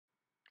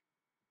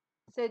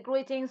So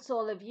greetings to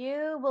all of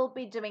you. We'll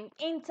be doing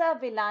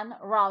Inter-VLAN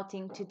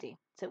routing today.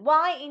 So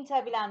why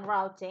Inter-VLAN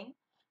routing?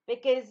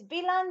 Because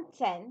VLAN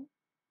 10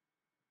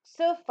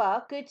 so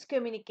far could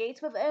communicate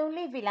with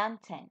only VLAN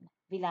 10.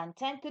 VLAN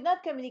 10 could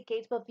not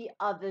communicate with the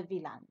other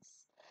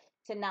VLANs.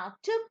 So now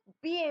to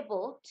be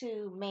able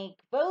to make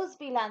those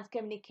VLANs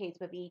communicate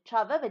with each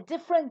other, the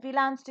different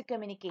VLANs to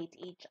communicate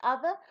each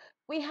other,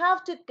 we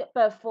have to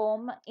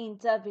perform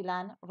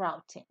Inter-VLAN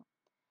routing.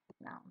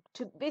 Now,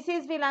 this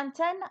is VLAN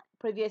 10.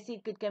 Previously,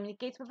 it could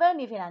communicate with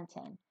only VLAN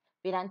 10.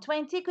 VLAN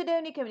 20 could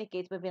only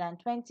communicate with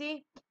VLAN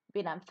 20.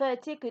 VLAN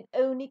 30 could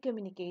only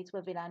communicate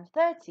with VLAN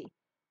 30.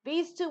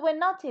 These two were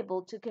not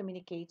able to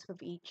communicate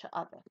with each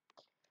other.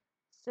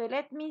 So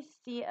let me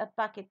see a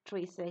packet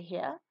tracer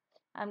here.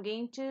 I'm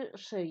going to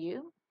show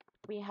you.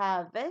 We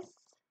have this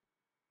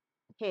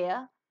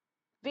here,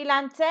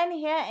 VLAN 10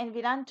 here and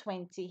VLAN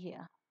 20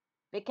 here.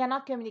 They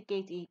cannot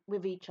communicate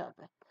with each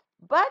other.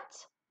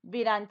 But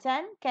VLAN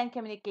 10 can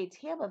communicate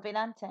here with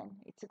VLAN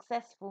 10. It's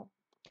successful.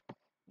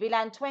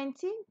 VLAN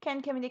 20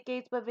 can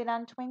communicate with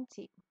VLAN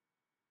 20.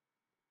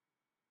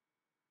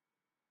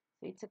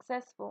 So it's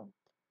successful.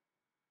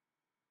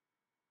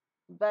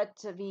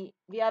 But the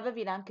other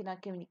VLAN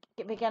cannot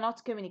communicate. They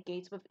cannot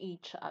communicate with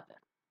each other.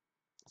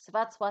 So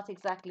that's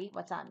exactly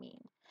what I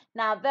mean.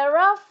 Now, there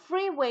are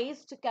three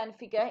ways to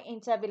configure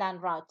inter-VLAN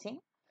routing.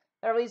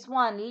 There is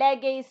one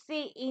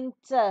legacy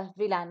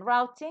inter-VLAN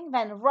routing,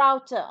 then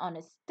router on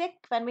a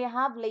stick, then we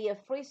have layer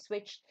 3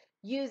 switch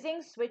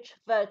using switch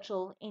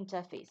virtual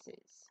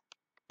interfaces.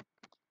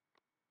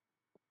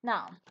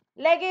 Now,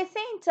 legacy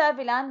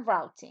inter-VLAN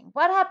routing.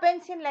 What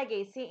happens in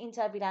legacy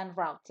inter-VLAN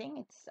routing?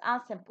 It's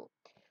as simple.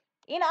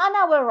 On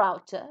our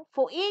router,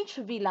 for each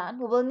VLAN,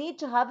 we will need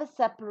to have a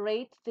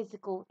separate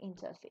physical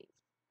interface.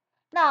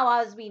 Now,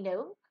 as we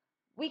know,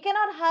 we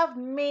cannot have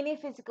many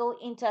physical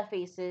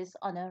interfaces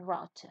on a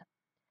router.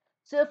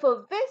 So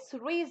for this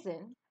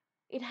reason,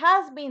 it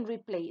has been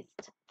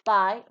replaced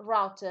by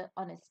router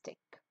on a stick.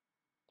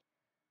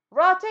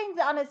 Routing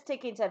on a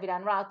stick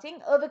inter-VLAN routing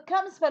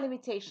overcomes the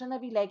limitation of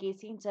the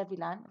legacy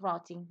inter-VLAN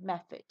routing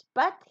method.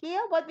 But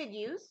here what they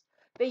use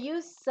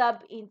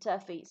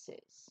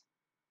sub-interfaces.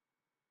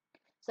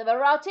 So the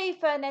router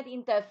Ethernet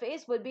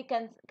interface will be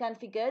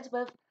configured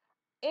with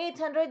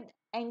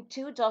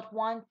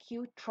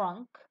 802.1q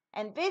trunk,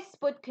 and this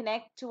would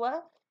connect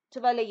to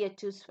the layer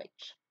 2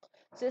 switch.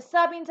 So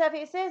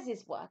sub-interfaces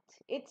is what?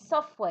 It's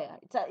software.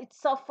 It's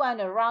software on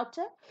a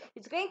router.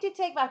 It's going to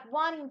take that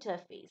one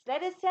interface.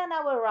 Let us say on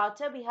our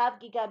router we have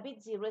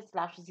gigabit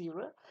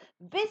 0/0.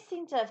 This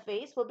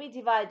interface will be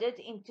divided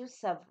into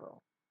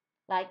several.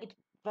 Like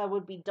there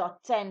would be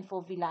 .10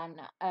 for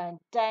VLAN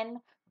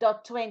 10,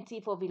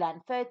 .20 for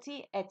VLAN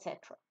 30,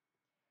 etc.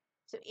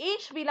 So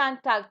each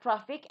VLAN tag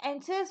traffic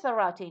enters the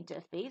router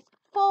interface,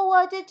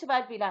 forwarded to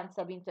that VLAN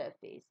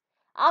subinterface.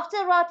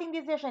 After routing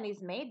decision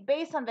is made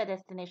based on the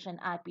destination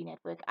IP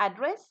network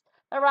address,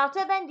 the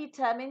router then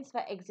determines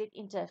the exit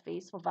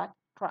interface for that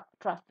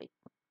traffic.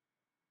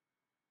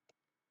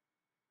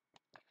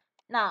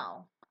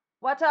 Now,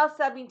 what are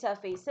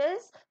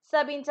subinterfaces?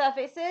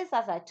 Subinterfaces,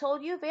 as I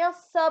told you, they are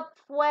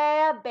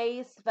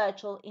software-based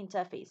virtual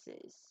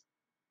interfaces.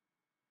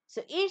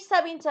 So each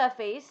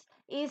subinterface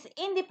is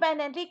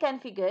independently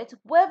configured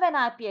with an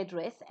IP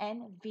address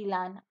and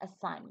VLAN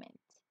assignment.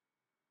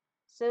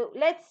 So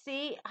let's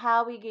see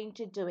how we're going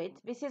to do it.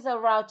 This is a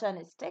router on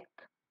a stick.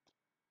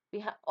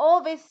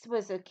 All this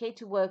was okay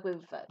to work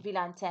with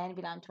VLAN 10,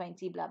 VLAN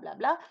 20, blah, blah,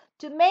 blah.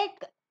 To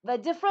make the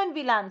different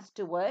VLANs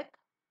to work,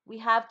 we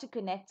have to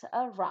connect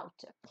a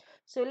router.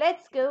 So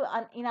let's go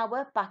in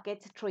our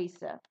packet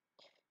tracer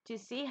to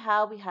see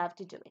how we have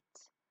to do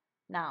it.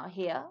 Now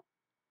here,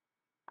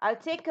 I'll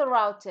take a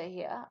router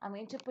here. I'm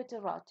going to put a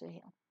router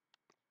here.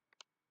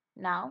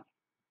 Now,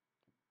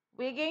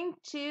 we're going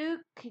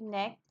to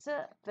connect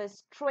the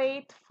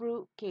straight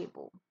through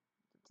cable.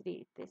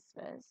 Delete this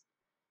first.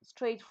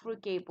 Straight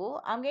through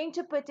cable. I'm going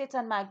to put it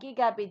on my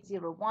gigabit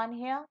 01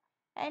 here.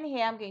 And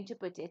here I'm going to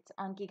put it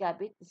on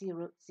gigabit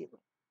 00.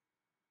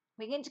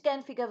 We're going to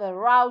configure the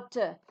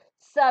router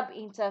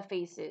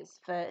sub-interfaces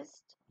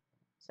first.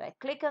 So I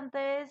click on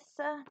this.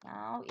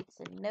 Now it's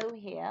a no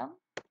here.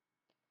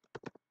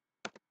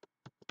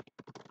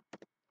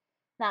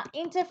 Now,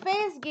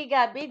 interface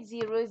gigabit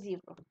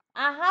 00.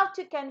 I have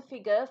to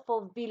configure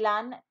for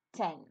VLAN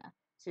 10.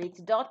 So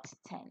it's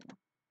 .10.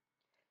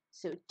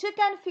 So to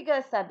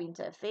configure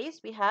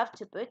subinterface, we have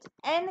to put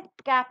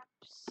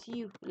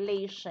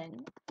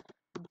encapsulation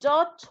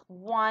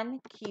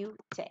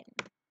 .1q10.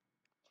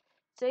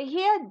 So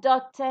here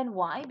 .10,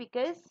 why?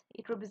 Because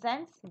it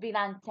represents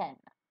VLAN 10.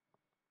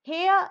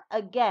 Here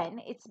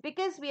again, it's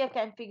because we are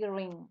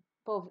configuring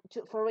for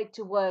it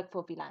to work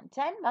for VLAN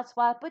 10. That's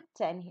why I put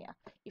 10 here.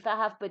 If I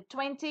have put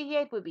 20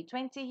 here, it would be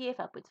 20 here. If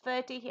I put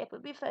 30 here, it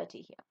would be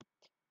 30 here.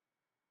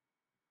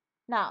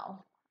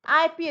 Now,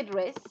 IP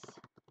address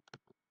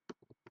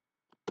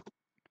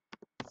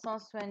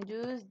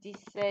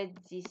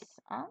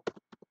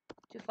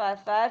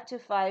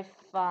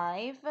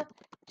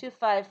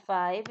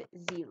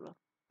 172.17.10.255.255.255.0.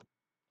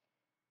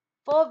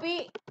 For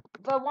the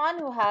the one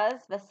who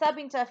has the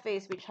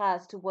sub-interface which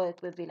has to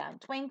work with VLAN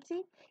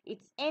 20,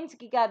 it's int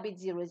gigabit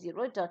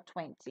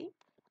 00.20.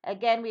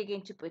 Again, we're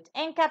going to put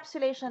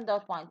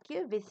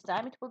encapsulation.1q. This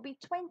time it will be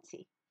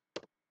 20.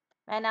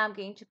 And I'm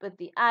going to put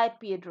the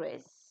IP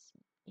address.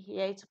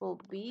 Here it will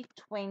be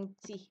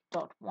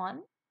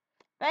 20.1.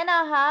 Then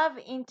I have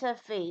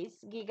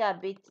interface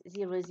gigabit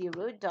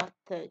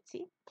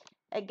 00.30.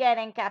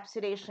 Again,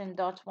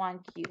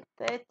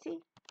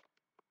 encapsulation.1q30.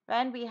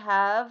 Then we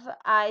have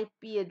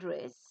IP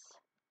address,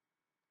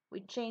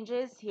 which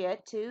changes here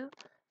to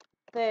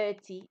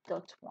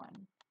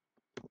 30.1.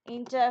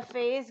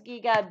 Interface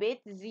gigabit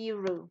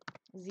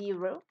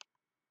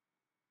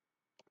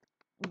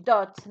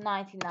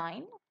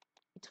 00.99.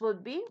 It will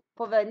be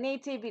for the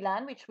native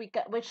VLAN, which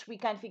we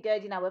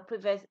configured in our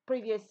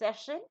previous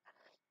session,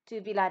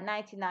 to VLAN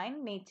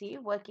 99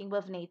 native, working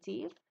with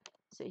native.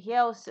 So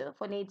here also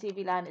for native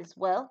VLAN as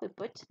well, we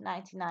put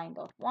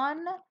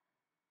 99.1.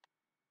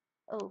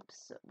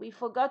 Oops, we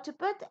forgot to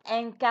put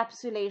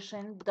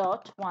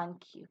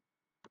encapsulation.1q.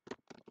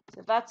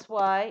 So that's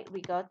why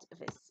we got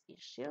this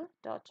issue,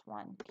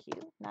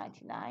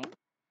 .1q99.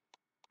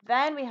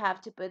 Then we have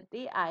to put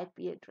the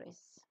IP address.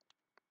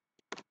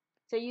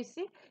 So you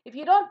see, if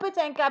you don't put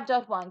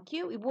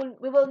encap.1q,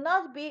 we will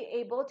not be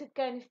able to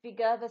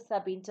configure the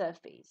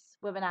sub-interface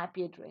with an IP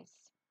address.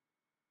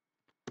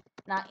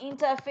 Now,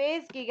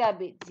 interface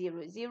gigabit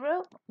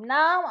 00.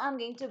 Now I'm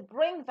going to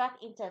bring that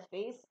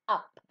interface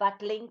up,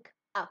 that link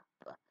up.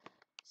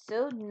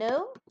 So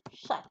no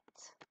shut.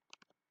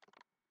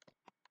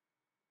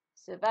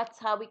 So that's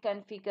how we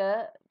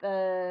configure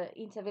the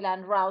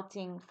Inter-VLAN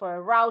routing for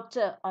a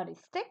router on a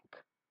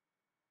stick.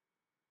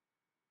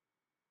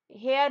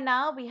 Here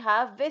now we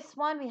have this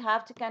one we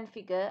have to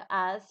configure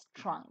as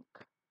trunk.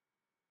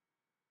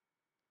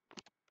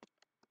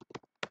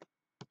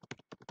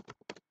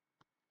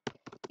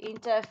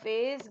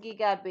 Interface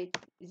gigabit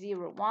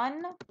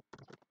 01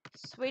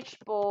 switch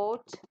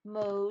port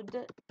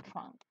mode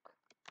trunk.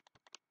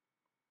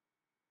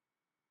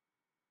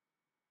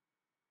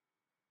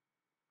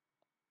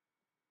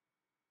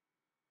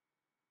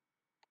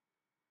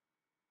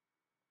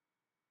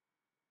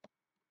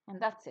 And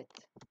that's it.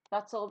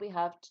 That's all we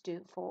have to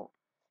do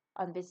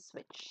on this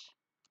switch.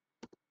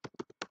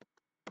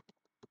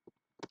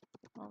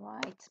 All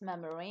right,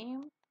 memory.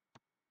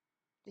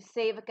 To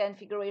save a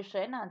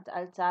configuration, and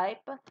I'll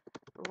type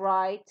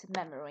write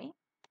memory.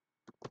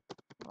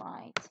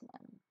 Write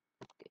mem.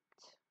 Good.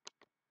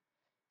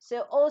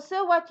 So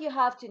also what you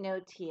have to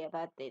note here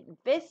that in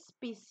this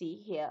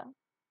PC here,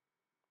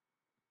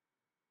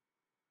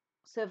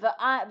 so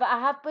I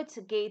have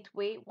put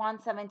gateway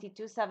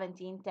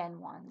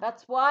 172.17.10.1.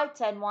 That's why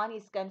 10.1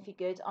 is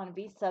configured on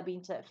this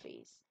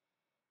sub-interface.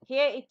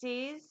 Here it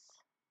is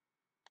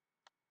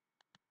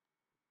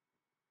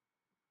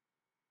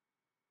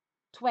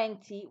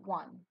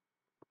 21.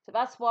 So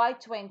that's why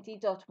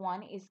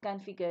 20.1 is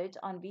configured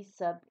on this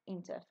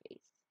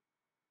sub-interface.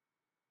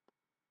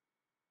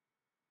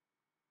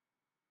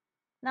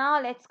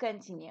 Now let's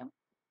continue.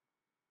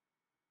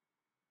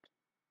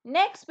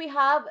 Next, we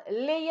have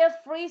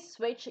layer-free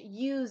switch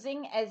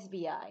using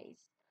SBIs.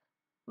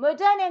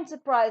 Modern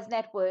enterprise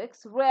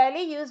networks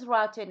rarely use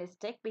router in a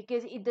stick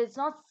because it does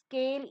not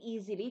scale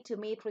easily to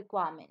meet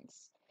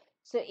requirements.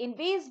 So in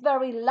these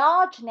very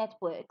large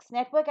networks,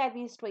 network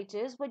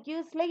administrators would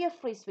use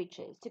layer-free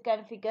switches to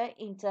configure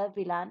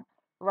inter-VLAN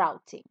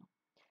routing.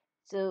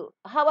 So,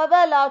 however,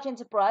 a large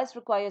enterprise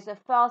requires a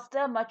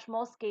faster, much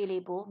more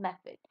scalable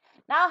method.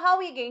 Now, how are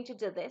we going to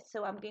do this?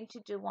 So I'm going to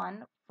do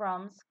one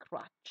from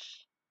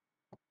scratch.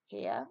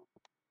 Here,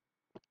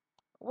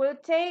 we'll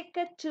take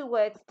a 2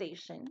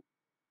 workstation.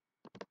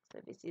 So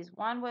this is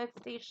one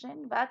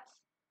workstation, that's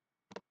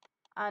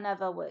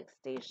another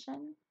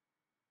workstation.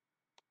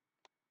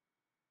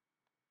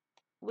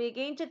 We're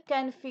going to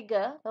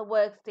configure the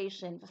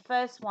workstation, the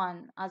first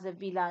one as a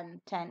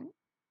VLAN 10.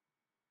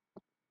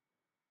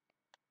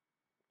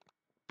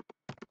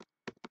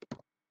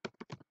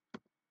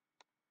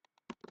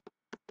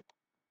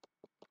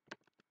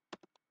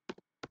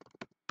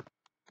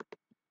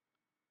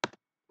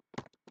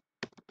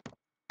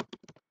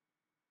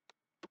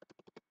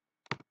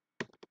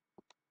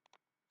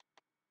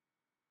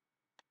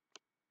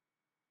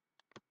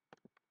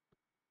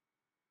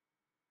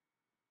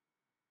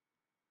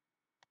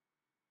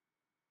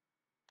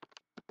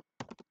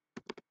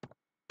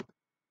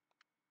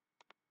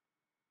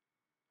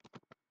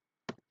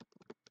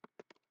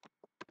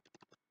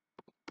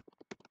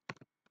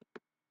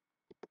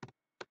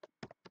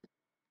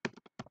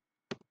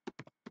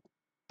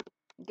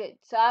 Good.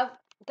 So I've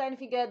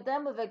configured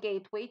them with a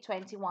gateway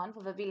 21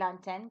 for the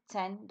VLAN 10,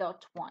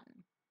 10.1.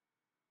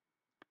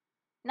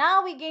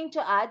 Now we're going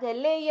to add a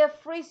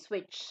layer-free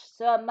switch,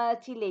 so a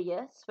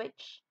multi-layer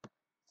switch.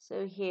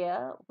 So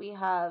here we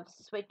have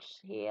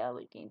switch here.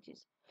 We're going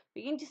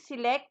to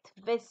select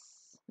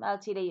this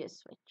multi-layer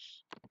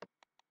switch.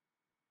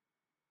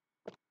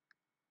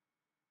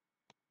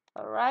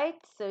 All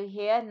right. So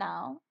here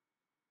now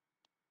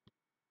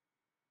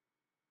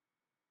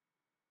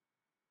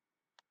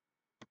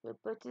We'll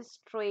put a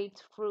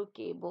straight through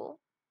cable.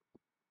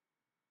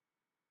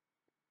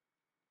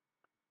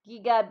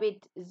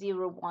 Gigabit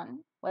 01,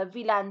 where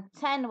VLAN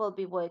 10 will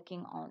be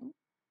working on.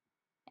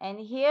 And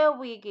here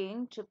we're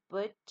going to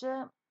put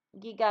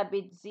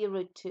gigabit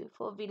 02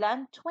 for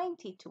VLAN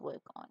 20 to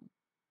work on.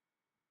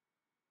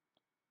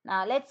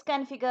 Now let's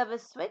configure the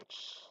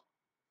switch.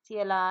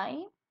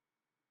 CLI.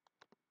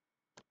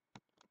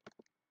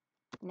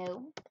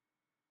 No.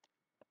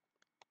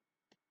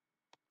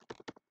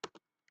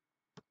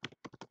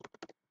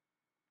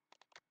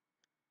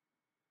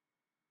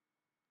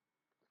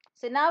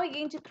 So now we're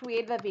going to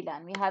create the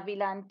VLAN. We have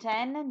VLAN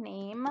 10,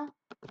 name,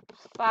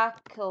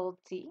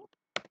 faculty.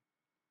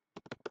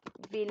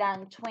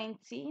 VLAN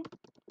 20,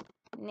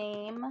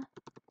 name,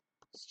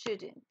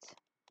 student.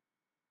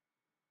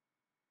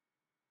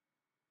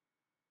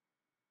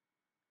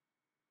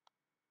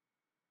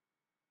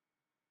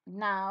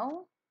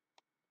 Now,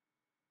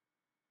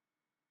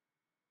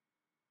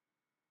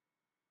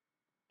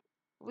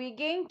 we're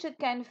going to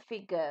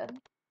configure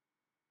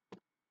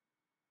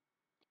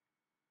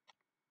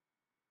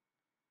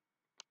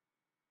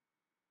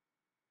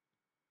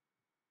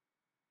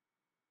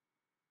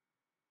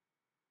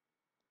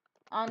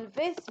on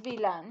this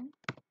VLAN.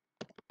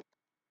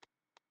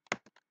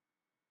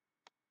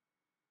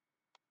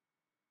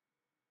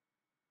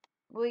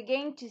 We're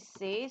going to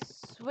say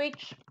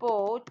switch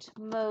port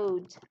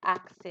mode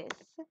access,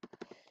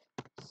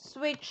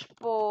 switch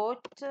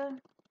port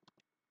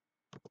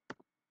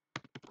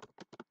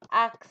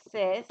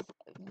access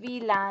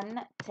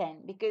VLAN 10,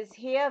 because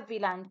here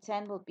VLAN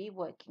 10 will be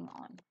working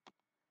on.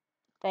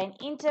 Then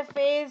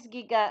interface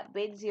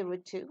gigabit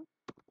 02,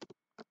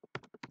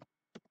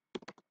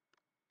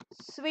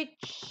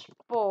 switch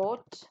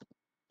port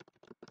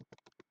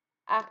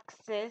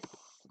access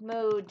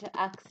mode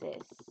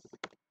access,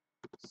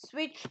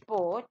 switch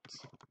port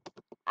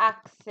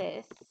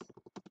access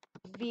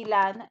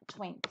VLAN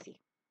 20.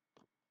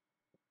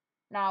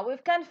 Now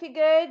we've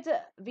configured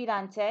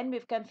VLAN 10,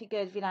 we've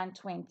configured VLAN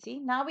 20.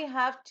 Now we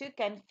have to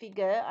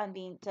configure on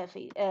the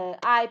interface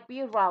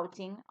IP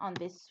routing on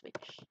this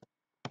switch.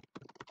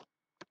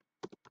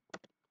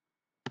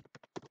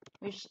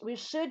 We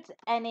should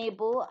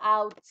enable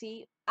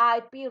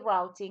IP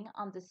routing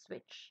on the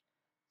switch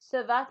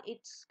so that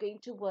it's going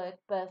to work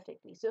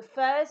perfectly. So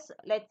first,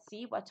 let's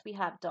see what we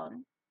have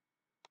done.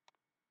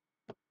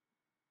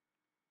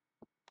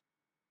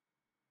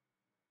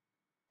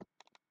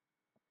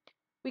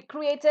 We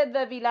created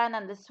the VLAN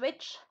on the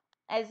switch.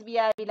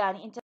 SBI VLAN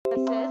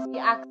interfaces, the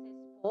access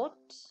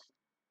port,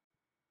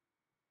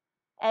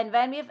 and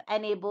then we've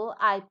enabled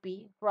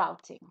IP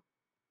routing.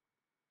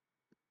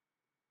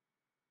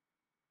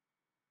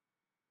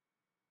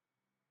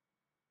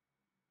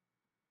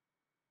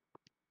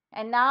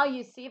 And now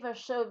you see the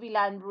show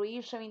VLAN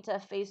brief, show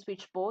interface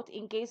switch port.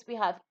 In case we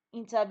have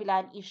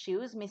inter-VLAN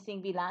issues,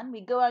 missing VLAN,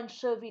 we go and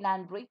show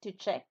VLAN brief to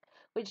check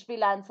which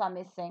VLANs are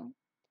missing.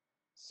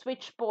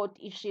 Switch port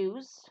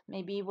issues,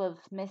 maybe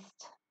we've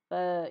missed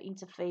the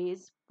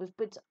interface, we've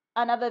put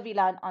another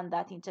VLAN on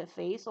that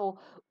interface, or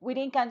we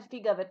didn't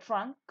configure the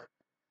trunk,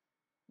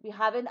 we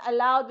haven't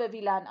allowed the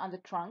VLAN on the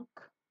trunk,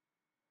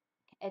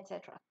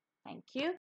 etc. Thank you.